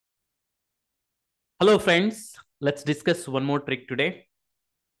Hello friends, let's discuss one more trick today.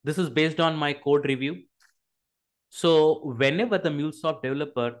 This is based on my code review. So whenever the MuleSoft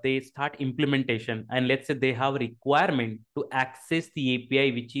developer, they start implementation and let's say they have a requirement to access the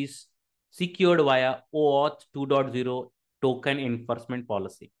API, which is secured via OAuth 2.0 token enforcement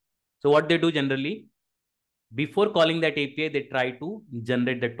policy. So what they do generally, before calling that API, they try to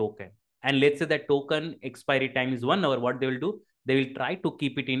generate the token. And let's say that token expiry time is 1 hour. What they will do, they will try to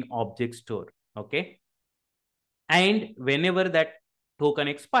keep it in object store. Okay. And whenever that token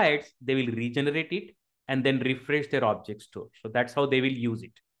expires, they will regenerate it and then refresh their object store. So that's how they will use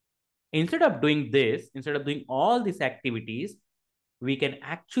it. Instead of doing this, instead of doing all these activities, we can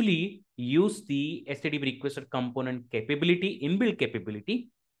actually use the HTTP requester component capability, inbuilt capability,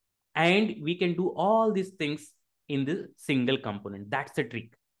 and we can do all these things in the single component. That's the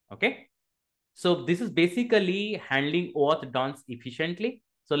trick. Okay. So this is basically handling OAuth dons efficiently.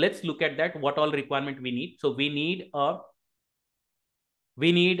 So let's look at that. What all requirement we need. So we need a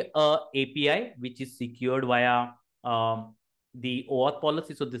API which is secured via the OAuth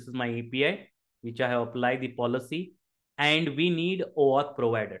policy. So this is my API which I have applied the policy, and we need OAuth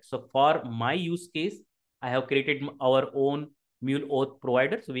provider. So for my use case, I have created our own MuleOauth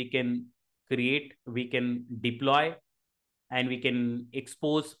provider. So we can deploy, and we can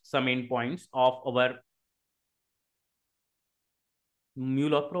expose some endpoints of our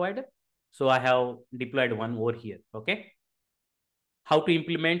MuleOauth provider. So I have deployed one over here. Okay. How to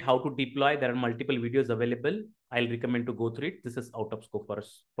implement, how to deploy. There are multiple videos available. I'll recommend to go through it. This is out of scope for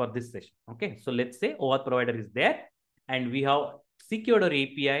us for this session. Okay. So let's say OAuth provider is there and we have secured our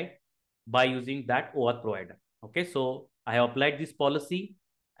API by using that OAuth provider. Okay. So I have applied this policy,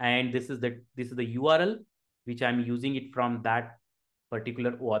 and this is the URL which I'm using it from that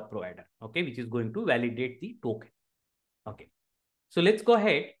particular OAuth provider. Okay. Which is going to validate the token. Okay. So let's go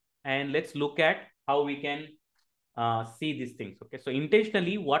ahead and let's look at how we can see these things. Okay, so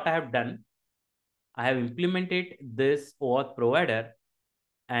intentionally what I have done, I have implemented this OAuth provider,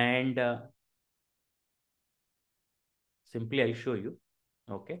 and simply I show you.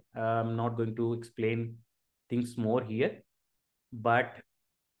 Okay, I'm not going to explain things more here, but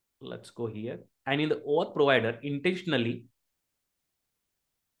let's go here. And in the OAuth provider, intentionally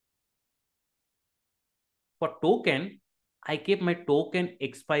for token, I keep my token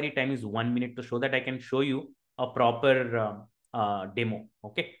expiry time is 1 minute to show that I can show you a proper demo.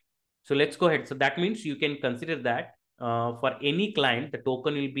 Okay. So let's go ahead. So that means you can consider that for any client, the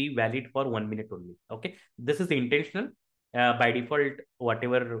token will be valid for 1 minute only. Okay. This is intentional. By default,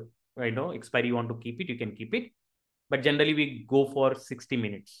 whatever expiry you want to keep it, you can keep it. But generally we go for 60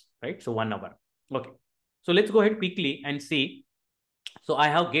 minutes, right? So 1 hour. Okay. So let's go ahead quickly and see. So I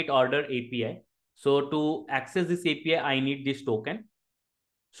have get order API. So to access this API, I need this token.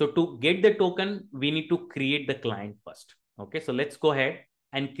 So to get the token, we need to create the client first. Okay, so let's go ahead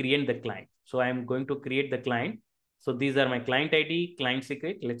and create the client. So I'm going to create the client. So these are my client ID, client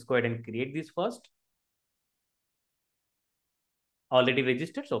secret. Let's go ahead and create this first. Already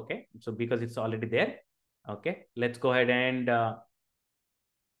registered. So, okay. So because it's already there. Okay, let's go ahead and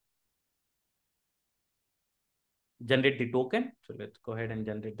generate the token. So let's go ahead and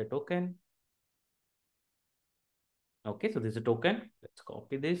generate the token. Okay, so this is a token. Let's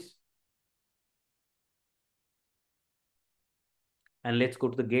copy this. And let's go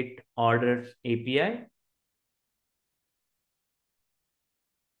to the get order API.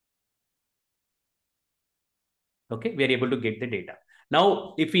 Okay, we are able to get the data.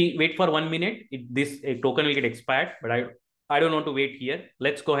 Now, if we wait for 1 minute, this token will get expired, but I don't want to wait here.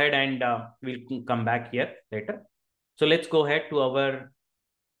 Let's go ahead and we'll come back here later. So let's go ahead to our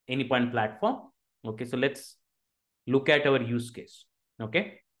AnyPoint platform. Okay, so let's look at our use case.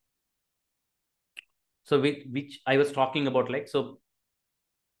 Okay. So which I was talking about, like, so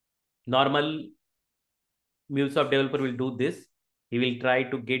normal MuleSoft developer will do this. He will try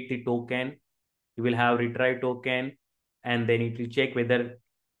to get the token. He will have retry token, and then it will check whether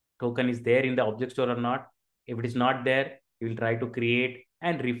token is there in the object store or not. If it is not there, you will try to create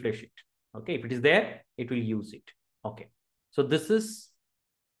and refresh it. Okay. If it is there, it will use it. Okay. So this is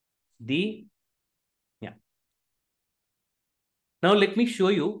the, yeah. Now let me show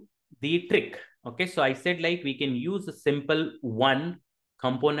you the trick. Okay. So I said like we can use a simple one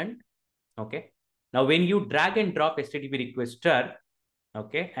component. Okay. Now when you drag and drop HTTP requester,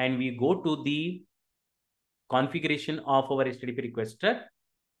 okay, and we go to the configuration of our HTTP requester,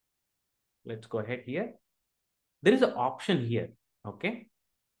 let's go ahead here. There is an option here, okay,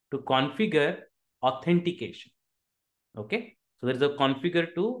 to configure authentication. Okay, so there is a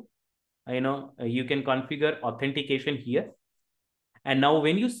configure to, you can configure authentication here. And now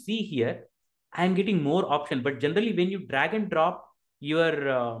when you see here, I'm getting more option. But generally, when you drag and drop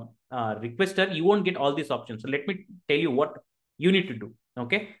your requester, you won't get all these options. So let me tell you what you need to do.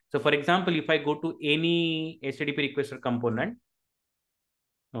 Okay. So for example, if I go to any HTTP requester component,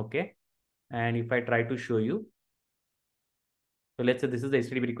 okay, and if I try to show you, so let's say this is the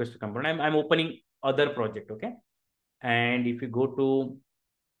HTTP requester component. I'm opening other project, okay. And if you go to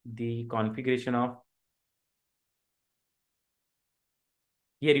the configuration of,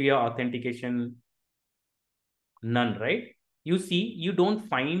 here we have authentication none, right? You see, you don't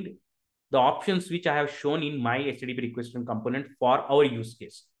find the options which I have shown in my HTTP request component for our use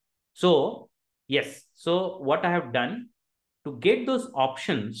case. So yes, so what I have done to get those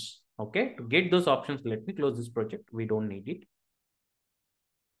options, okay, to get those options, let me close this project. We don't need it.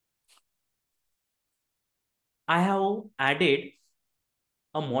 I have added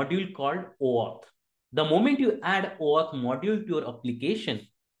a module called OAuth. The moment you add OAuth module to your application,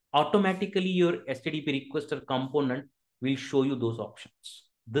 automatically your HTTP requester component will show you those options.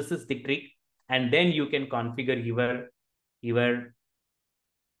 This is the trick. And then you can configure your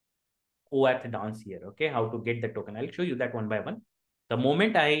OAuth dance here. Okay, how to get the token. I'll show you that one by one. The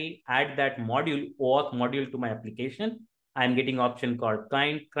moment I add that module, OAuth module to my application, I'm getting option called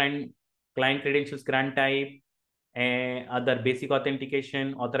client credentials grant type, other basic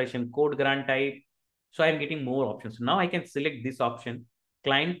authentication, authorization code grant type. So I'm getting more options. Now I can select this option,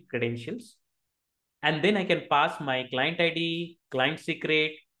 client credentials, and then I can pass my client ID, client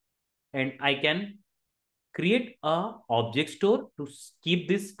secret, and I can create a object store to keep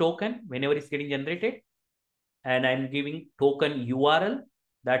this token whenever it's getting generated. And I'm giving token URL,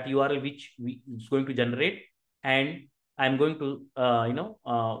 that URL which is going to generate, and I'm going to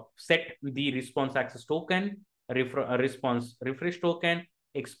set the response access token, response refresh token,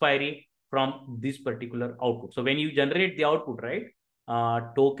 expiry from this particular output. So when you generate the output, right,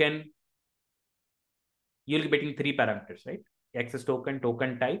 token, you'll be getting three parameters, right? Access token,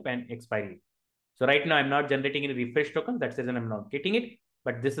 token type, and expiry. So right now I'm not generating any refresh token. That says I'm not getting it,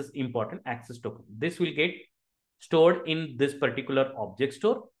 but this is important, access token. This will get stored in this particular object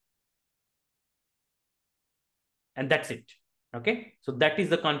store. And that's it. Okay. So that is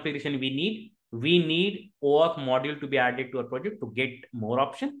the configuration we need. We need OAuth module to be added to our project to get more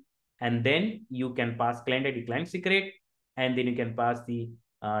option. And then you can pass client ID, client secret, and then you can pass the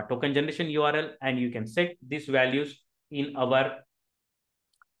token generation URL, and you can set these values in our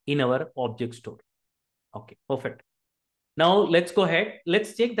object store. Okay, perfect. Now let's go ahead.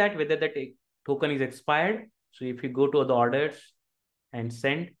 Let's check that whether the token is expired. So if you go to the orders and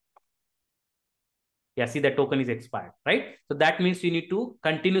send, yeah, see that token is expired, right? So that means you need to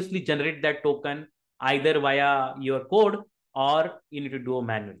continuously generate that token either via your code or you need to do a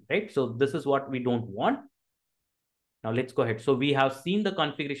manually, right? So this is what we don't want. Now let's go ahead. So we have seen the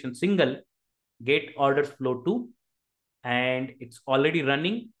configuration single get orders flow to, and it's already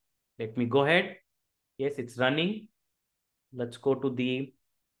running. Let me go ahead. Yes, it's running. Let's go to the,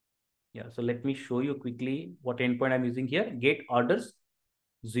 yeah, so let me show you quickly what endpoint I'm using here. Get orders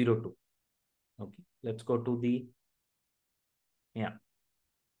 02. Okay, let's go to the, yeah.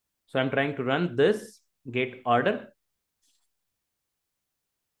 So I'm trying to run this get order.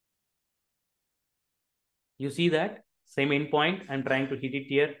 You see that same endpoint. I'm trying to hit it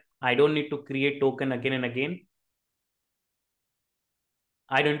here. I don't need to create token again and again.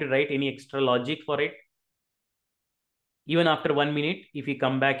 I don't need to write any extra logic for it. Even after 1 minute, if you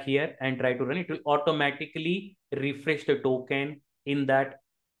come back here and try to run, it will automatically refresh the token in that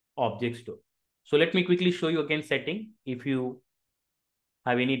object store. So let me quickly show you again setting if you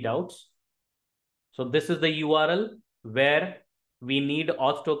have any doubts. So this is the URL where we need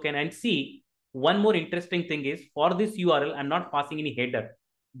auth token. And see, one more interesting thing is for this URL, I'm not passing any header.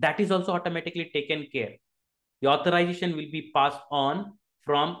 That is also automatically taken care. The authorization will be passed on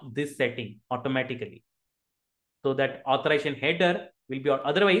from this setting automatically. So that authorization header will be,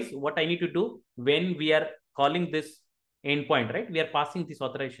 otherwise what I need to do when we are calling this endpoint, right? We are passing this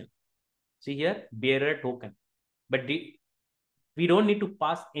authorization. See here, bearer token. But we don't need to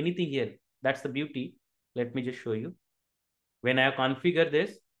pass anything here. That's the beauty. Let me just show you. When I have configured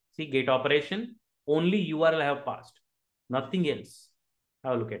this, see get operation, only URL I have passed, nothing else.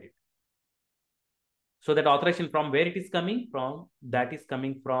 Have a look at it. So that authorization from where it is coming from, that is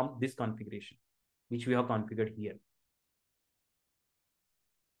coming from this configuration, which we have configured here.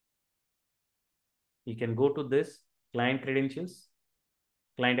 You can go to this client credentials,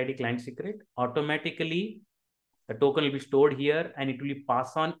 client ID, client secret. Automatically, the token will be stored here and it will be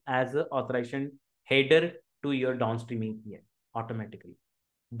passed on as an authorization header to your downstreaming here automatically.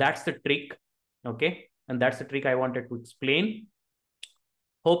 That's the trick. Okay. And that's the trick I wanted to explain.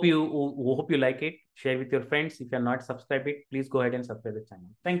 Hope you like it. Share with your friends. If you're not subscribed it, please go ahead and subscribe the channel.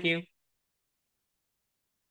 Thank you.